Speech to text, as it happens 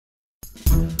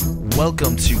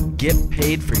Welcome to Get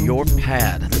Paid for Your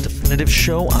Pad, the definitive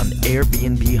show on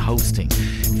Airbnb hosting,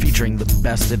 featuring the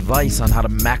best advice on how to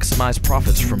maximize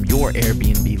profits from your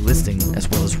Airbnb listing, as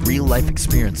well as real-life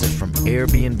experiences from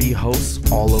Airbnb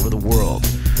hosts all over the world.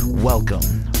 Welcome.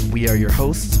 We are your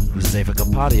hosts, Josefa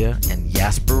Kapadia and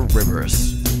Jasper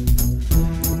Rivers.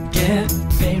 Get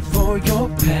paid for your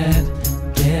pad.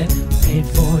 Get paid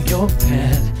for your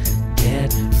pad. Get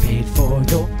paid for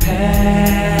your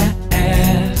pad.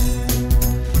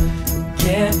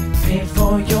 Get paid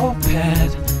for your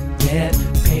pad. Get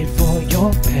paid for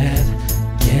your pad.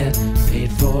 Get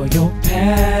paid for your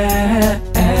pad.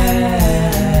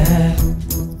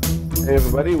 Hey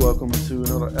everybody, welcome to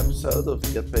another episode of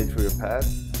Get Paid for Your Pad.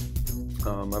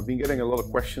 I've been getting a lot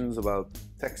of questions about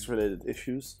tax-related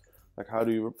issues, like how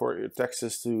do you report your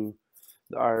taxes to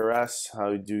the IRS?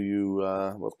 How do you,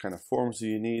 what kind of forms do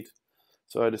you need?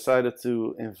 So I decided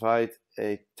to invite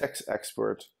a tax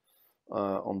expert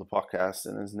on the podcast,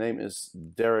 and his name is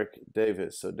Derek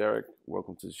Davis. So Derek,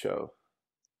 welcome to the show.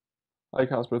 Hi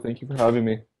Casper, thank you for having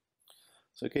me.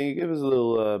 So can you give us a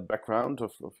little background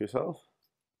of yourself?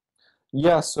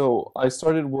 Yeah, so I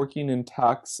started working in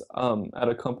tax at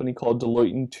a company called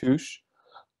Deloitte & Touche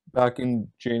back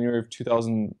in January of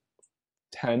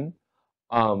 2010,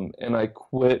 and I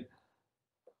quit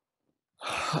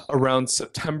around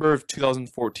September of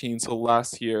 2014, so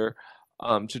last year,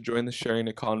 to join the sharing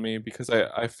economy because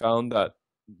I found that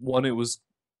one, it was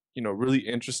really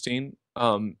interesting,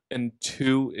 and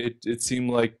two, it seemed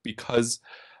like because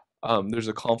there's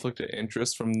a conflict of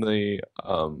interest from the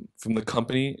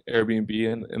company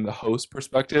Airbnb and the host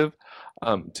perspective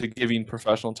to giving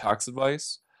professional tax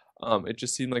advice. It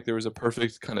just seemed like there was a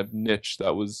perfect kind of niche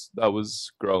that was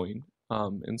growing,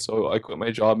 and so I quit my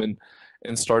job and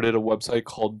started a website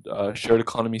called Shared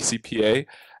Economy CPA,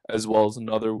 as well as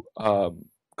another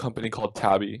company called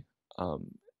Tabby.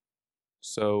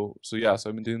 So I've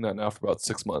been doing that now for about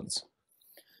 6 months.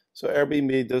 So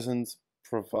Airbnb doesn't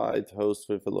provide hosts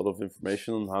with a lot of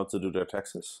information on how to do their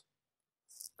taxes?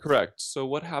 Correct. So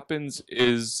what happens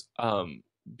is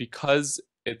because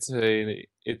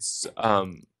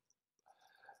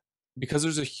because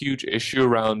there's a huge issue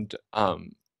around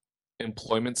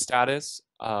employment status,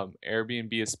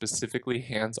 Airbnb is specifically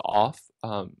hands off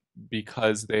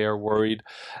because they are worried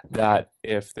that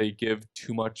if they give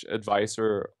too much advice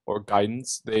or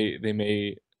guidance, they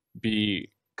may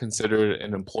be considered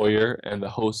an employer and the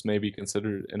host may be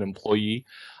considered an employee.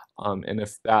 And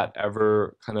if that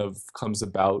ever kind of comes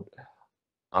about,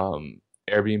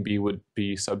 Airbnb would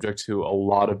be subject to a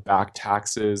lot of back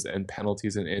taxes and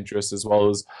penalties and interest, as well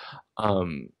as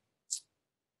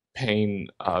paying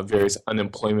various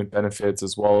unemployment benefits,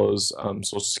 as well as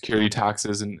social security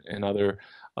taxes and other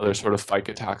sort of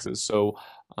FICA taxes. So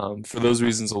for those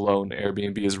reasons alone,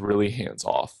 Airbnb is really hands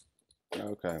off.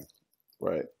 Okay,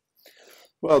 right.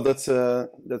 Well, that's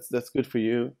good for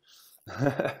you.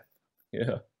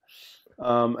 Yeah.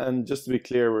 And just to be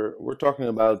clear, we're talking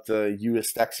about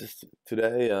U.S. taxes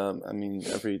today. I mean,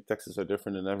 every taxes are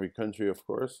different in every country, of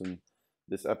course, and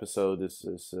this episode is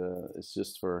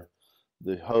just for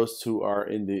the hosts who are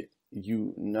in the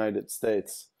United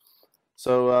States.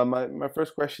 So my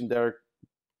first question, Derek,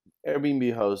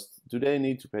 Airbnb hosts, do they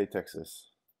need to pay taxes?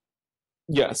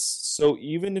 Yes. So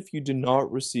even if you did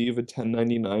not receive a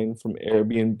 1099 from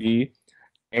Airbnb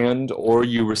and or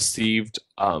you received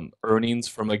earnings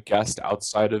from a guest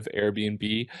outside of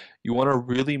Airbnb, you want to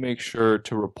really make sure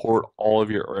to report all of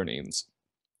your earnings.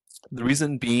 The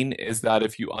reason being is that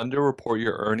if you underreport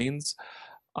your earnings,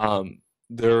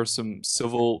 there are some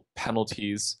civil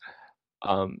penalties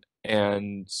and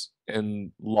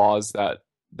laws that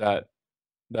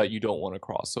you don't want to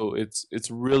cross. So it's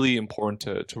really important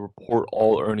to report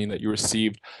all earning that you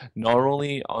received, not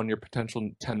only on your potential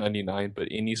 1099, but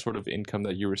any sort of income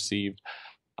that you received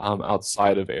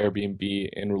outside of Airbnb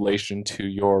in relation to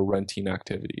your renting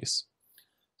activities.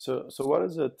 So what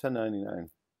is a 1099?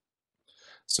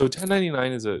 So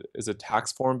 1099 is a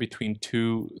tax form between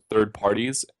two third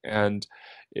parties, and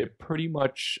it pretty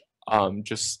much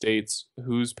just states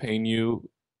who's paying you,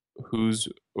 who's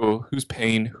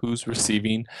paying, who's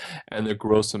receiving, and the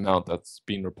gross amount that's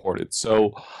being reported.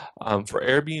 So for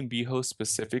Airbnb hosts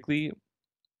specifically,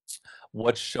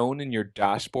 what's shown in your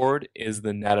dashboard is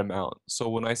the net amount. So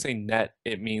when I say net,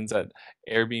 it means that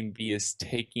Airbnb is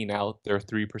taking out their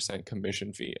 3%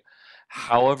 commission fee.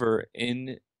 However,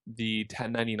 in the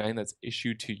 1099 that's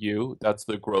issued to you, that's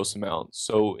the gross amount.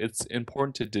 So it's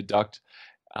important to deduct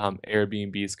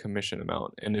Airbnb's commission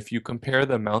amount. And if you compare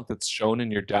the amount that's shown in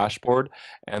your dashboard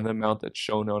and the amount that's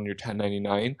shown on your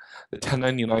 1099, the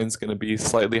 1099 is going to be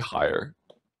slightly higher.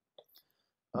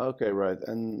 Okay, right.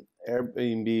 And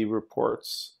Airbnb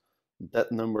reports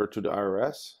that number to the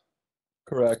IRS?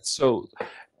 Correct. So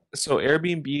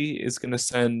Airbnb is going to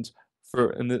send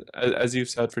as you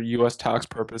said, for U.S. tax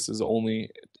purposes only,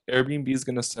 Airbnb is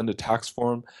going to send a tax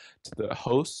form to the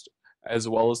host as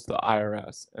well as the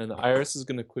IRS, and the IRS is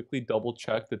going to quickly double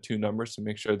check the two numbers to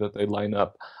make sure that they line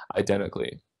up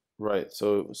identically. Right.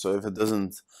 So if it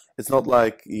doesn't, it's not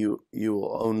like you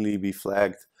will only be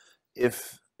flagged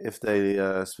if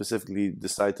they specifically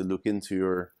decide to look into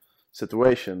your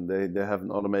situation. They have an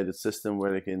automated system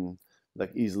where they can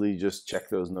like easily just check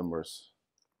those numbers.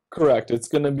 Correct. It's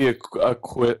going to be a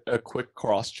quick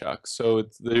cross check. So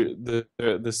it's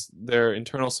their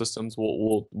internal systems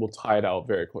will tie it out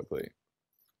very quickly.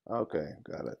 Okay,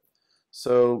 got it.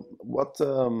 So what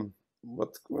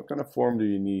kind of form do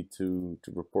you need to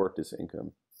report this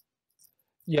income?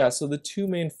 Yeah, so the two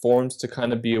main forms to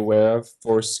kind of be aware of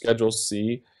for Schedule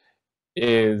C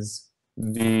is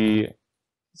the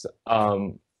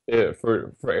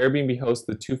for Airbnb hosts,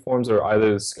 the two forms are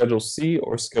either Schedule C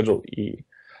or Schedule E.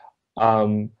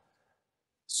 Um,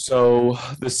 so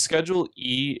the Schedule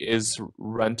E is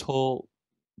rental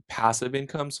passive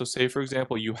income. So say for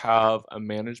example, you have a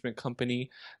management company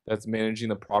that's managing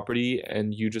the property,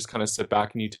 and you just kind of sit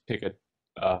back and you take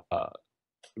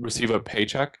receive a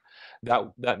paycheck.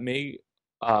 That may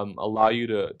allow you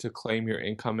to claim your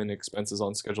income and expenses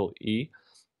on Schedule E.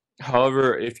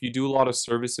 However, if you do a lot of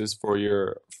services for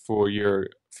your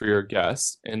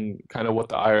guests, and kind of what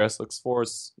the IRS looks for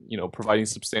is, providing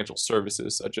substantial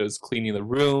services such as cleaning the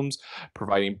rooms,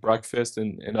 providing breakfast,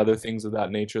 and other things of that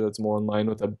nature that's more in line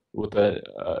with a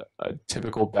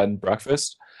typical bed and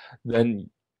breakfast, then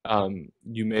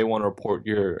you may want to report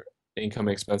your income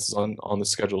expenses on the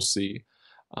Schedule C.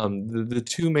 The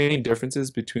two main differences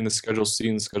between the Schedule C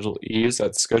and Schedule E is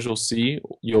that Schedule C,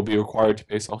 you'll be required to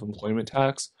pay self-employment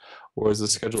tax, whereas the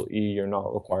Schedule E, you're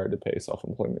not required to pay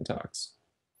self-employment tax.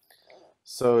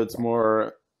 So it's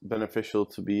more beneficial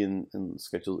to be in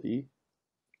Schedule E?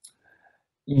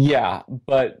 Yeah,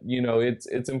 but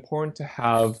it's important to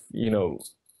have,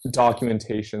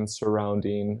 documentation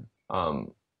surrounding,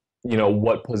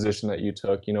 what position that you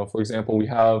took. For example, we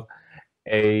have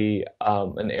an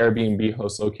Airbnb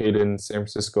host located in San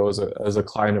Francisco as a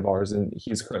client of ours, and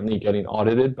he's currently getting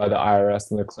audited by the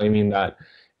IRS, and they're claiming that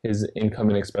his income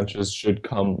and expenses should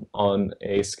come on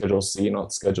a Schedule C,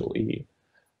 not Schedule E.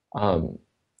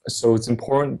 So it's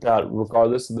important that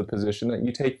regardless of the position that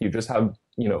you take, you just have,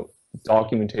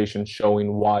 documentation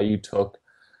showing why you took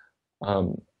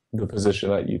the position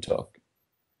that you took.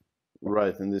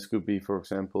 Right, and this could be, for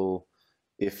example,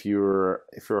 if you're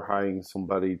hiring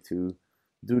somebody to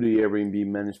do the Airbnb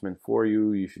management for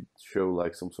you, you should show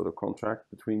like some sort of contract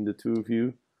between the two of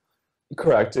you.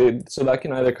 Correct. So that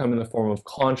can either come in the form of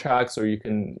contracts, or you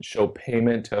can show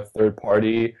payment to a third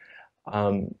party.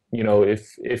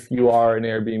 If you are an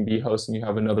Airbnb host and you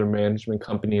have another management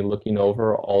company looking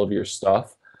over all of your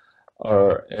stuff,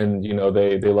 and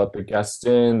they let the guests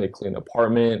in, they clean the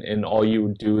apartment, and all you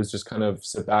would do is just kind of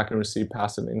sit back and receive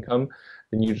passive income,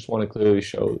 then you just want to clearly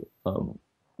show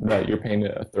that you're paying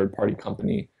a third party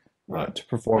company Right. to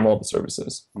perform all the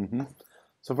services. hmm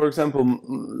So, for example,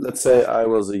 let's say I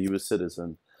was a US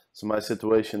citizen. So my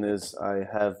situation is I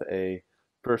have a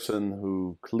person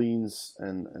who cleans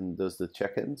and does the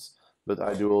check-ins, but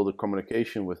I do all the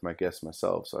communication with my guests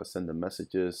myself. So I send them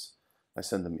messages, I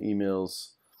send them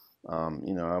emails.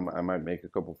 I might make a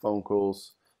couple phone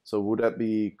calls. So would that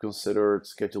be considered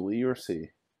Schedule E or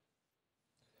C?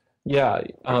 Yeah,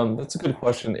 that's a good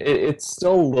question. It's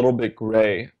still a little bit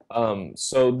gray.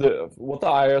 So what the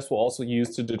IRS will also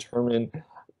use to determine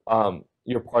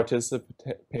your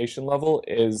participation level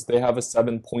is they have a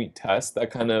 7-point test that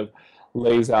kind of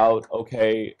lays out,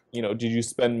 okay, did you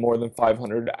spend more than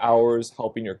 500 hours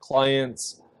helping your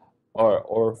clients,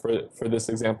 or for this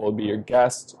example, it'd be your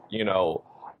guest,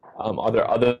 are there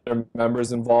other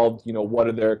members involved, what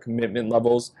are their commitment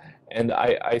levels? And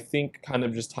I think kind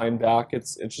of just time back,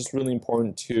 it's just really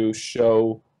important to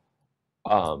show,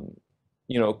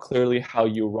 clearly how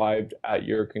you arrived at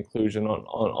your conclusion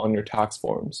on your tax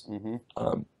forms. hmm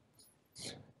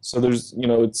So there's,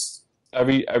 it's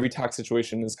every tax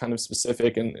situation is kind of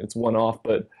specific and it's one off,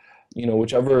 but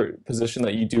whichever position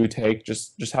that you do take,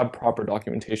 just have proper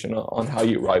documentation on how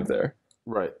you arrive there.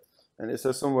 Right. And is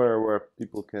there somewhere where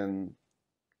people can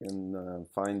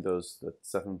find that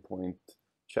 7-point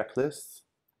checklist?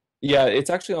 Yeah, it's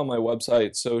actually on my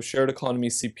website, so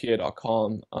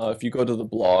sharedeconomycpa.com. If you go to the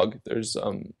blog, there's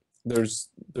a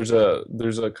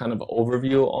kind of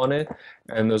overview on it,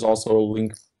 and there's also a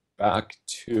link back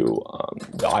to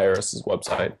the IRS's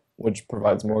website. which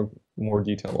provides more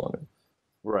detail on it.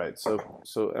 Right.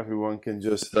 So everyone can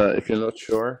just, if you're not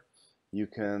sure, you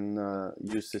can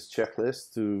use this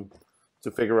checklist to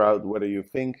figure out whether you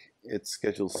think it's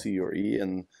Schedule C or E,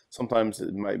 and sometimes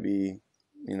it might be,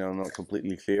 not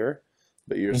completely clear.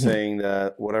 But you're saying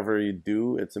that whatever you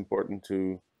do, it's important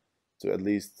to at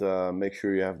least make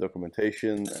sure you have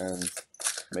documentation and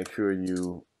make sure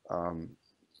you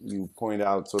point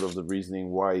out sort of the reasoning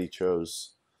why you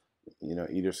chose,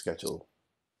 either schedule.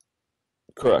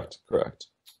 Correct.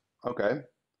 Okay.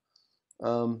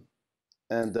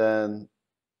 And then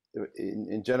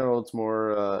in general,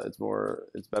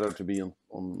 it's better to be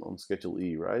on Schedule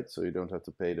E, right? So you don't have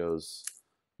to pay those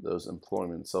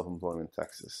self-employment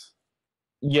taxes.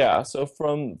 Yeah, so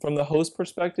from the host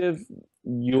perspective,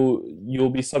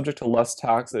 you'll be subject to less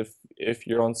tax if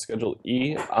you're on Schedule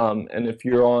E, and if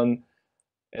you're on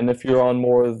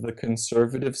more of the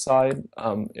conservative side,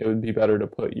 it would be better to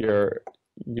put your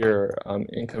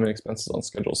income and expenses on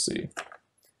Schedule C.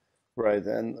 Right,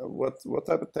 and what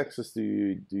type of taxes do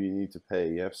you need to pay?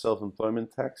 You have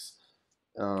self-employment tax.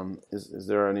 Is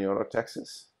there any other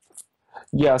taxes?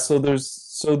 Yeah, so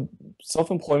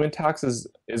self-employment tax is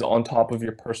on top of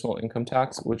your personal income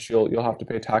tax, which you'll have to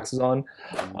pay taxes on,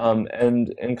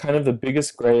 and kind of the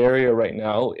biggest gray area right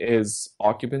now is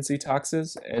occupancy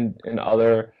taxes and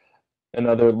other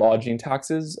lodging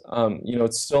taxes.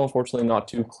 It's still unfortunately not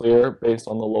too clear based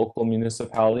on the local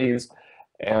municipalities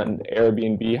and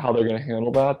Airbnb how they're going to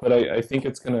handle that, but I think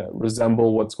it's going to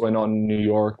resemble what's going on in New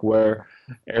York, where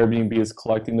Airbnb is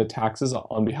collecting the taxes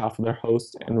on behalf of their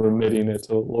host and remitting it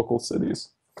to local cities.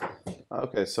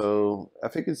 Okay, so I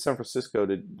think in San Francisco,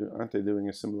 aren't they doing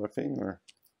a similar thing, or?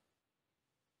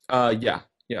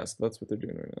 Yes, that's what they're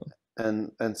doing right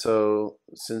now. And so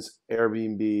since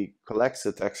Airbnb collects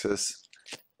the taxes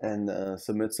and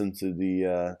submits them to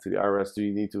the IRS, do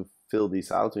you need to fill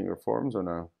these out in your forms or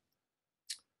no?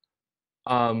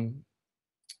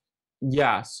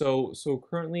 Yeah, so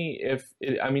currently it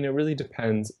really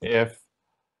depends if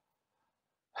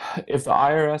the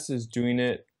IRS is doing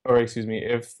it, or excuse me,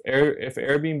 if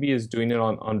Airbnb is doing it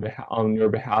on your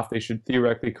behalf, they should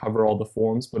theoretically cover all the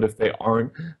forms, but if they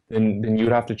aren't, then you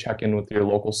would have to check in with your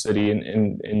local city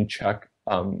and check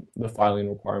the filing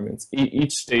requirements.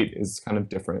 Each state is kind of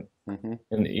different,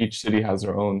 and each city has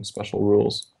their own special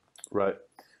rules. Right.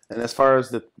 And as far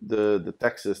as the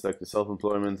taxes, like the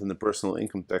self-employment and the personal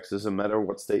income tax, does it matter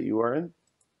what state you are in?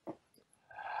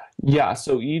 Yeah,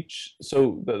 so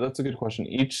that's a good question.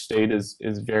 Each state is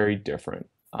very different.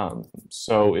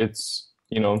 So it's,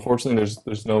 unfortunately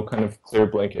there's no kind of clear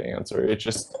blanket answer. It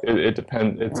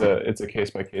depends. It's a case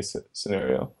by case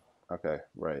scenario. Okay,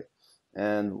 right.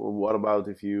 And what about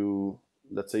if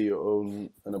let's say you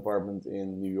own an apartment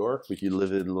in New York, but you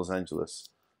live in Los Angeles?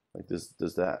 Like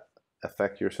does that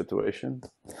affect your situation?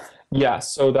 Yeah,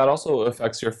 so that also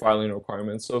affects your filing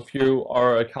requirements. So if you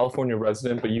are a California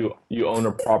resident, but you own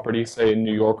a property, say in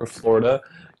New York or Florida,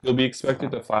 you'll be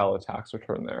expected to file a tax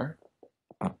return there.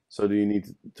 So do you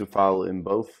need to file in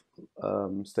both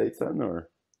states then, or?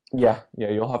 Yeah,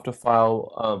 you'll have to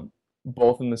file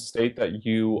both in the state that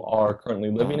you are currently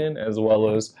living in, as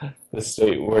well as the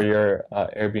state where your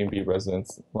Airbnb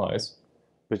residence lies.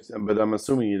 But I'm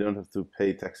assuming you don't have to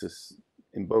pay taxes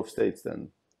in both states then.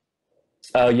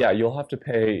 Yeah, you'll have to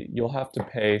pay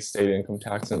state income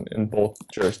tax in both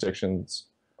jurisdictions.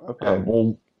 Okay.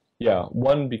 Well, yeah,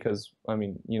 one, because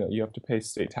you have to pay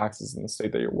state taxes in the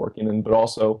state that you're working in, but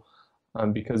also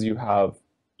because you have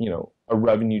a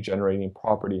revenue generating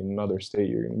property in another state,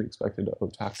 you're going to be expected to owe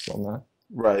taxes on that.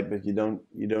 Right, but you don't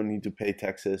need to pay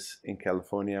taxes in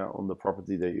California on the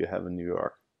property that you have in New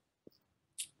York.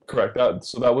 Correct.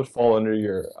 That would fall under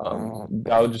your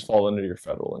that would just fall under your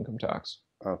federal income tax.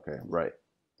 Okay, right.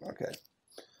 Okay.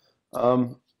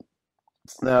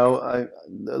 Now, a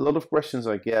lot of questions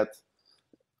I get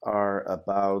are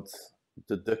about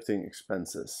deducting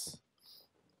expenses,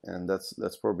 and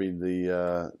that's probably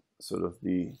the sort of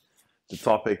the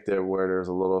topic there where there's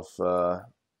a lot of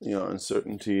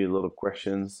uncertainty, a lot of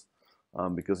questions,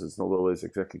 because it's not always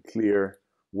exactly clear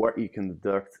what you can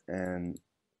deduct and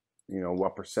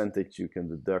what percentage you can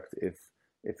deduct if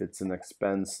it's an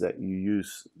expense that you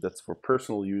use that's for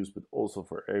personal use but also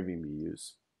for Airbnb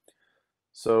use.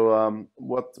 So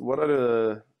what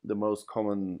are the most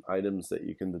common items that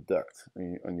you can deduct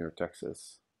on your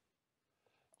taxes?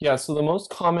 Yeah, so the most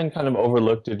common kind of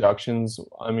overlooked deductions,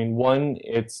 one,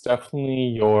 it's definitely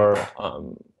your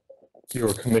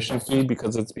commission fee,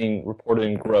 because it's being reported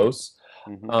in gross.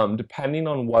 Depending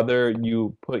on whether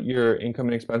you put your income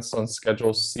and expenses on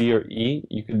Schedule C or E,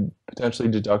 you could potentially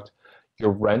deduct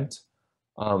your rent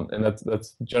and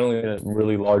that's generally a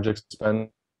really large expense.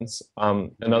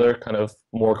 Another kind of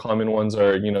more common ones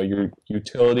are, your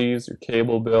utilities, your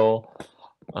cable bill,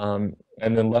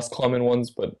 and then less common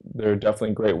ones, but they're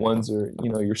definitely great ones, are,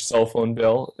 your cell phone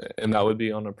bill, and that would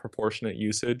be on a proportionate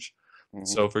usage.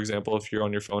 So, for example, if you're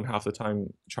on your phone half the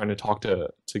time trying to talk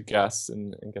to guests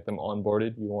and get them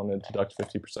onboarded, you want to deduct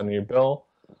 50% of your bill.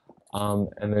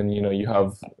 And then, you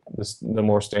have the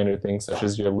more standard things such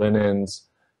as your linens,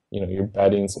 your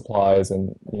bedding supplies,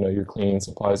 and, your cleaning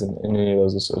supplies, and any of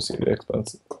those associated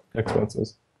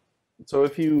expenses. So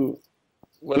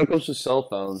when it comes to cell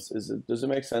phones, does it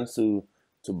make sense to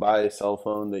buy a cell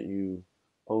phone that you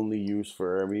only use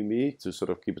for Airbnb to sort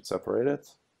of keep it separated?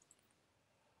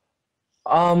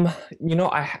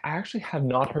 I actually have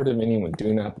not heard of anyone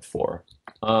doing that before.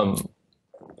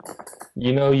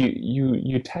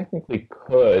 You technically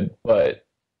could, but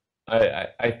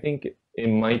I think it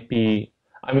might be.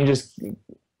 I mean, just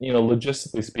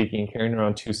logistically speaking, carrying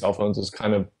around two cell phones is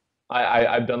kind of.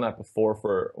 I've done that before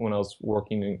for when I was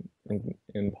working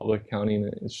in public accounting.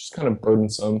 It's just kind of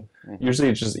burdensome. Usually,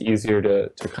 it's just easier to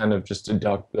kind of just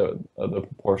deduct the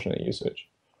proportionate usage.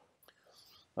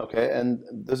 Okay, and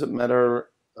does it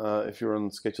matter if you're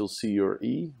on Schedule C or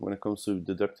E when it comes to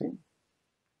deducting?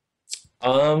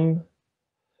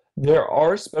 There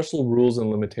are special rules and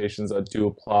limitations that do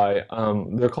apply.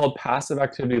 They're called passive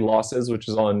activity losses, which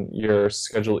is on your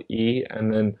Schedule E,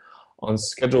 and then on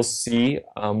Schedule C,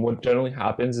 what generally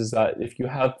happens is that if you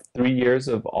have 3 years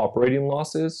of operating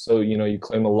losses, so you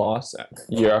claim a loss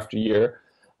year after year,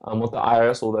 what the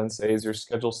IRS will then say is your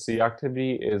Schedule C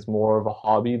activity is more of a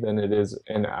hobby than it is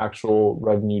an actual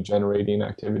revenue generating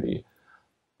activity.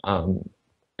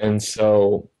 And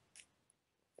so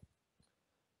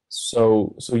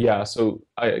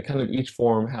I kind of each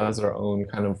form has their own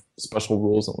kind of special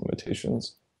rules and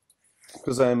limitations.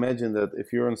 Because I imagine that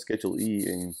if you're on Schedule E,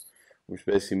 which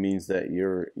basically means that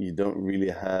you don't really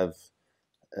have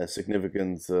a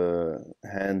significant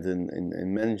hand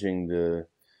in managing your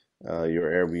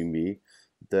Airbnb,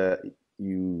 that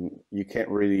you can't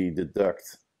really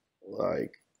deduct,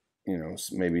 like,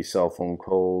 maybe cell phone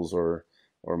calls or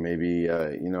maybe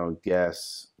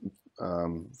gas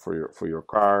for your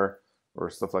car or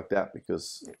stuff like that,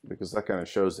 because that kind of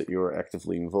shows that you're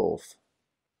actively involved.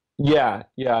 Yeah,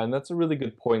 and that's a really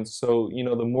good point. So,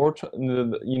 the more,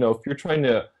 if you're trying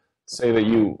to say that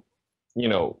you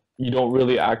don't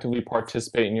really actively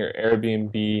participate in your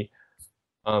Airbnb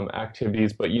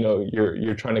activities, but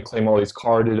you're trying to claim all these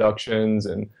car deductions,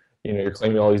 and you're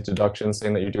claiming all these deductions,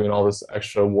 saying that you're doing all this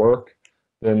extra work,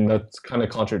 then that kind of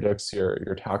contradicts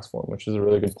your tax form, which is a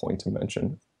really good point to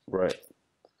mention. Right.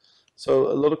 So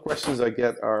a lot of questions I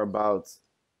get are about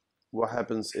what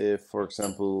happens if, for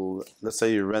example, let's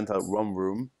say you rent out one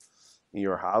room in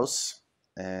your house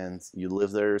and you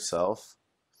live there yourself,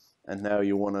 and now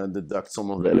you want to deduct some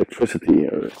of the electricity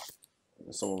or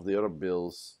some of the other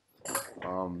bills.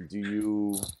 Do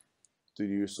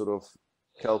you sort of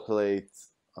calculate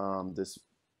this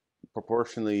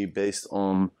proportionally based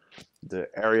on the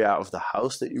area of the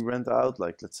house that you rent out?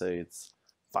 Like, let's say it's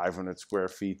 500 square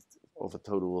feet of a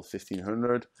total of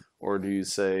 1,500, or do you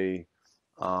say,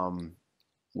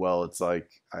 well, it's like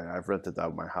I've rented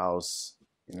out my house,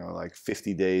 like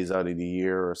 50 days out of the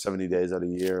year or 70 days out of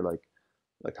the year? Like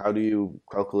how do you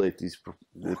calculate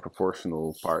the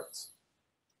proportional parts?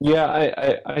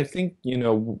 Yeah, I think,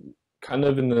 kind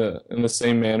of in the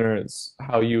same manner as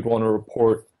how you'd want to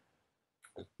report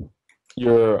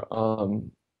your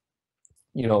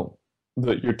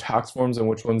your tax forms and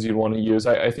which ones you'd want to use.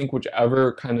 I think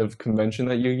whichever kind of convention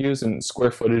that you use, and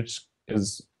square footage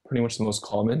is pretty much the most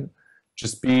common.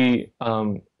 Just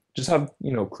have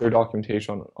clear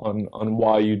documentation on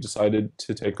why you decided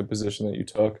to take the position that you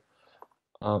took,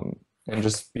 and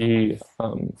just be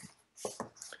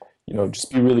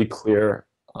really clear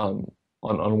on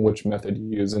which method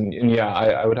you use. And yeah,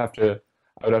 I would have to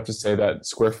say that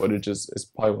square footage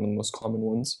is probably one of the most common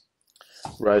ones.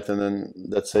 Right, and then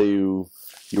let's say you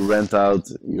rent out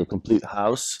your complete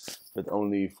house, but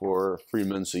only for 3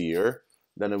 months a year.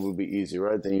 Then it would be easy,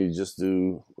 right? Then you just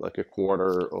do like a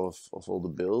quarter of all the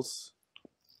bills.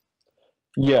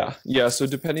 Yeah. So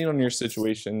depending on your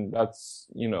situation, that's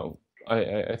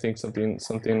I think something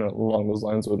along those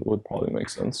lines would probably make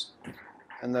sense.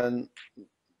 And then,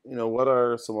 what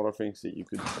are some other things that you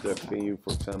could deduct? Can you,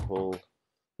 for example,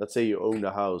 let's say you own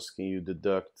the house, can you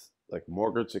deduct like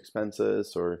mortgage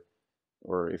expenses, or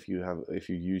if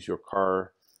you use your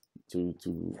car to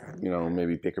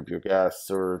maybe pick up your gas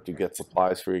or to get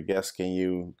supplies for your guests, can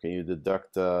you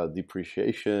deduct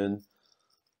depreciation?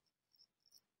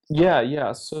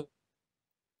 Yeah. So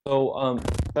So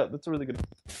that's a really good.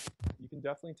 You can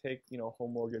definitely take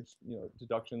home mortgage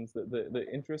deductions. The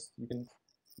interest you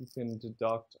can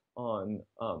deduct on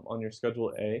your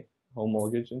Schedule A home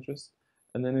mortgage interest,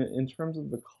 and then in terms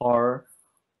of the car,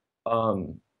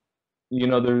 um,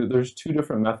 there's two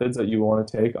different methods that you want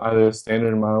to take. Either a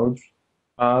standard mileage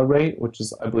rate, which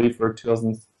is I believe for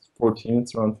 2014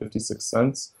 it's around 56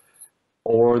 cents,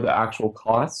 or the actual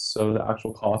costs. So the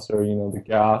actual costs are the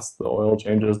gas, the oil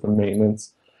changes, the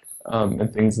maintenance,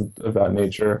 and things of that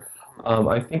nature.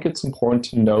 I think it's important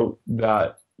to note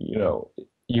that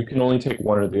you can only take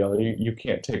one or the other. You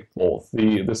can't take both.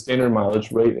 The standard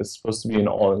mileage rate is supposed to be an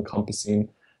all-encompassing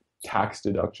tax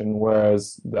deduction,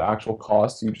 whereas the actual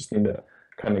cost you just need to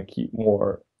kind of keep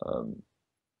more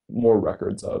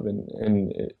records of,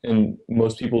 and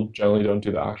most people generally don't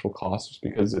do the actual cost just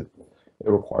because it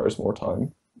requires more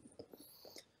time.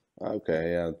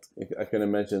 Okay, yeah, I can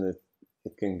imagine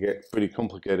it can get pretty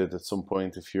complicated at some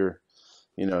point if you're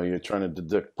trying to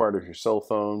deduct part of your cell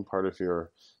phone, part of your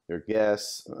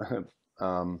gas,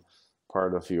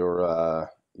 part of your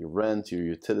rent, your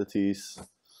utilities.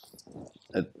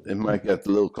 It might get a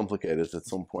little complicated at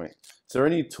some point. Is there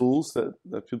any tools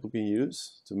that people can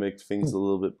use to make things a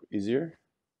little bit easier?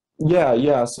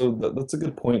 Yeah. So that's a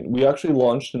good point. We actually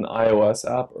launched an iOS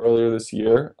app earlier this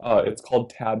year. It's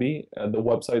called Tabby. The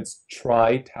website's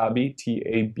trytabby,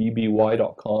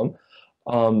 tabby.com.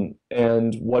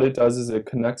 And what it does is it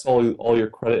connects all your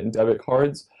credit and debit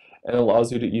cards and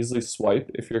allows you to easily swipe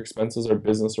if your expenses are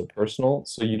business or personal.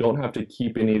 So you don't have to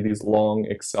keep any of these long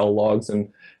Excel logs, and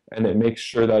it makes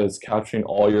sure that it's capturing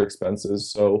all your expenses.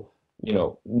 So,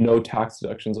 no tax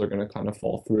deductions are going to kind of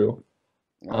fall through.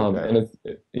 Okay, And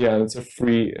yeah, and it's a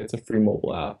free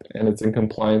mobile app, and it's in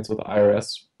compliance with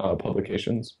IRS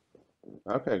publications.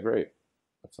 okay, great.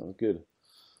 That sounds good.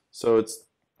 So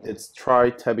it's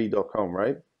trytabby.com,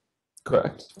 right?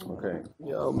 Correct. Okay.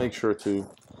 Yeah, I'll make sure to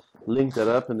link that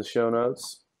up in the show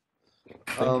notes.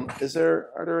 Thank you.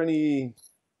 Are there any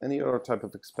other type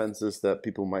of expenses that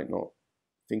people might not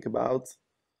think about?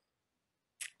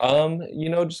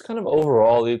 Just kind of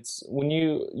overall, it's when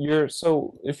you're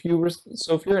so if you're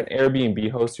an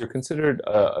Airbnb host, you're considered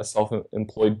a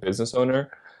self-employed business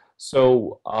owner.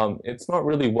 So it's not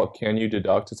really what can you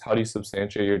deduct, it's how do you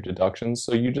substantiate your deductions.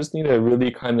 So you just need to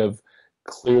really kind of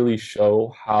clearly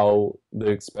show how the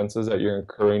expenses that you're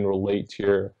incurring relate to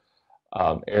your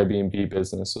Airbnb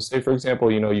business. So say for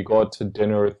example, you go out to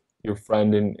dinner with your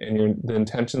friend, and the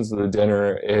intentions of the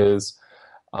dinner is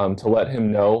to let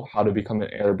him know how to become an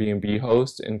Airbnb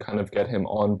host and kind of get him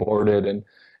onboarded,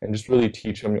 and just really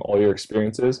teach him all your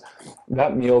experiences.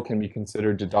 That meal can be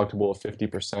considered deductible of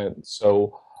 50%.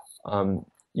 So,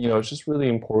 it's just really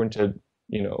important to,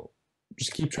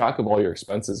 just keep track of all your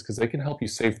expenses because they can help you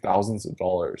save thousands of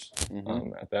dollars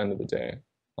Hmm. at the end of the day.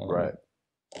 Um, Right.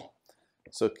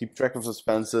 So keep track of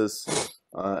expenses,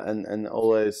 and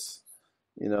always,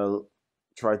 you know,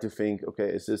 try to think, okay,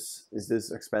 is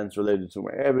this expense related to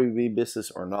my Airbnb business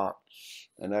or not?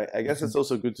 And I guess mhm, it's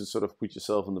also good to sort of put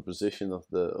yourself in the position of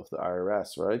the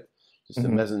IRS, right? Just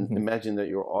mhm, mhm, imagine that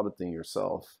you're auditing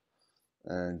yourself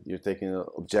and you're taking an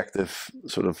objective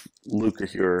sort of look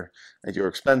at your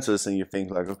expenses, and you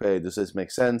think like, okay, does this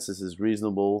make sense? This is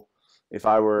reasonable. If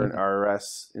I were an mhm,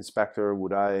 IRS inspector,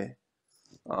 would I,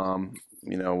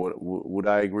 would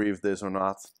I agree with this or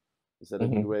not? Is that a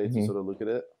good mhm, way to mhm. sort of look at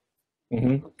it?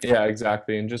 Yeah,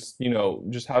 exactly. And just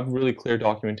have really clear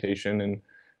documentation, and,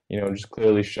 just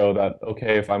clearly show that,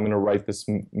 okay, if I'm going to write this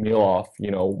meal off,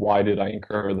 why did I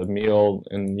incur the meal,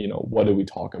 and, what did we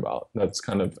talk about? That's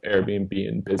kind of Airbnb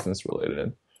and business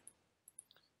related.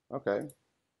 Okay,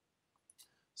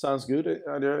 sounds good.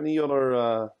 Are there any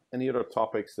other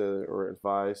topics or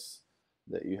advice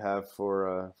that you have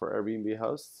for Airbnb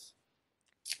hosts?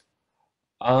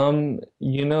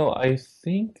 I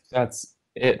think that's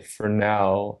it for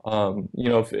now.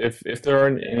 If there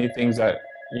aren't any things that,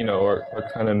 are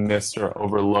kind of missed or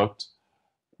overlooked,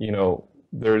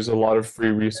 there's a lot of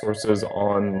free resources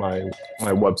on my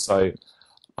website.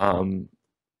 Um,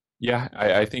 yeah,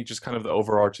 I think just kind of the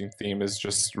overarching theme is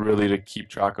just really to keep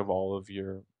track of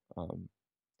um,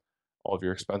 all of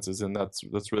your expenses, and that's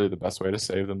really the best way to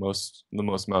save the most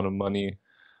amount of money,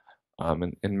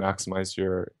 and maximize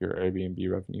your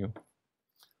Airbnb revenue.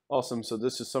 Awesome. So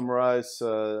just to summarize,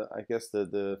 I guess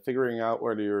the figuring out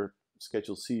whether you're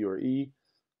Schedule C or E,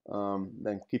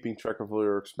 then keeping track of all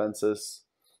your expenses.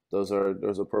 Those are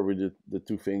probably the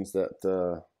two things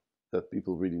that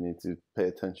people really need to pay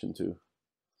attention to.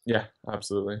 Yeah,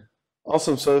 absolutely.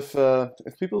 Awesome. So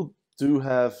if people do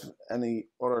have any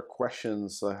other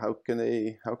questions, how can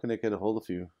they get a hold of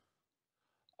you?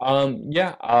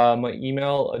 Yeah, my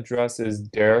email address is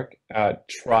Derek at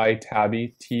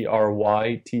trytabby,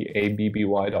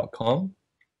 trytabby.com.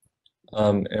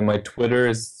 And my Twitter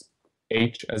is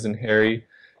H as in Harry,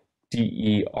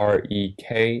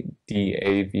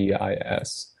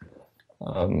 DEREKDAVIS.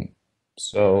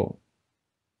 So.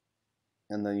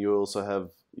 And then you also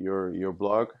have your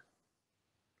blog.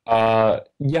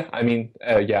 Yeah, I mean,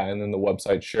 yeah, and then the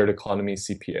website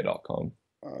sharedeconomycpa.com.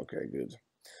 Okay, good.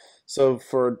 So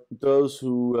for those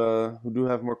who do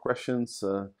have more questions,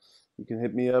 you can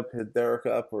hit me up, hit Derek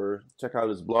up, or check out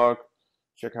his blog,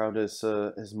 check out his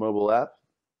mobile app.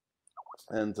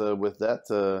 And with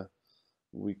that,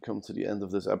 we come to the end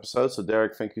of this episode. So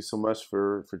Derek, thank you so much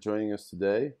for joining us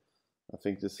today. I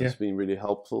think this has been really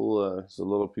helpful. So a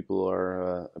lot of people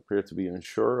appear to be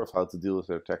unsure of how to deal with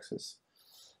their taxes.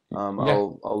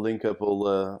 I'll link up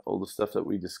all the stuff that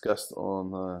we discussed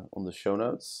on the show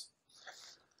notes.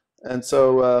 And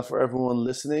so for everyone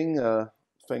listening,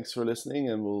 thanks for listening,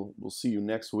 and we'll see you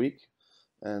next week.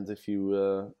 And if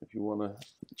you want to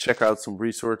check out some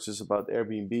resources about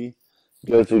Airbnb,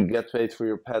 go to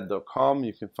getpaidforyourpad.com.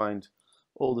 You can find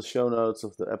all the show notes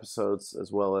of the episodes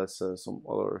as well as some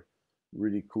other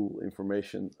really cool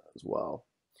information as well.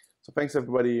 So thanks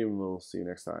everybody, and we'll see you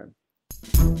next time.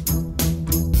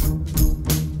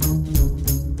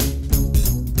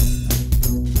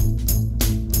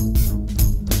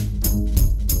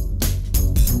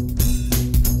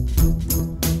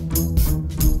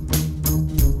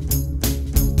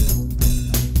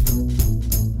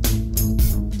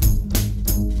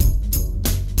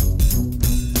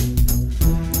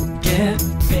 Get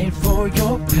paid for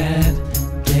your pad.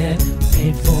 Get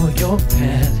paid for your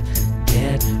pad.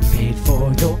 Get paid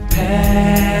for your pad.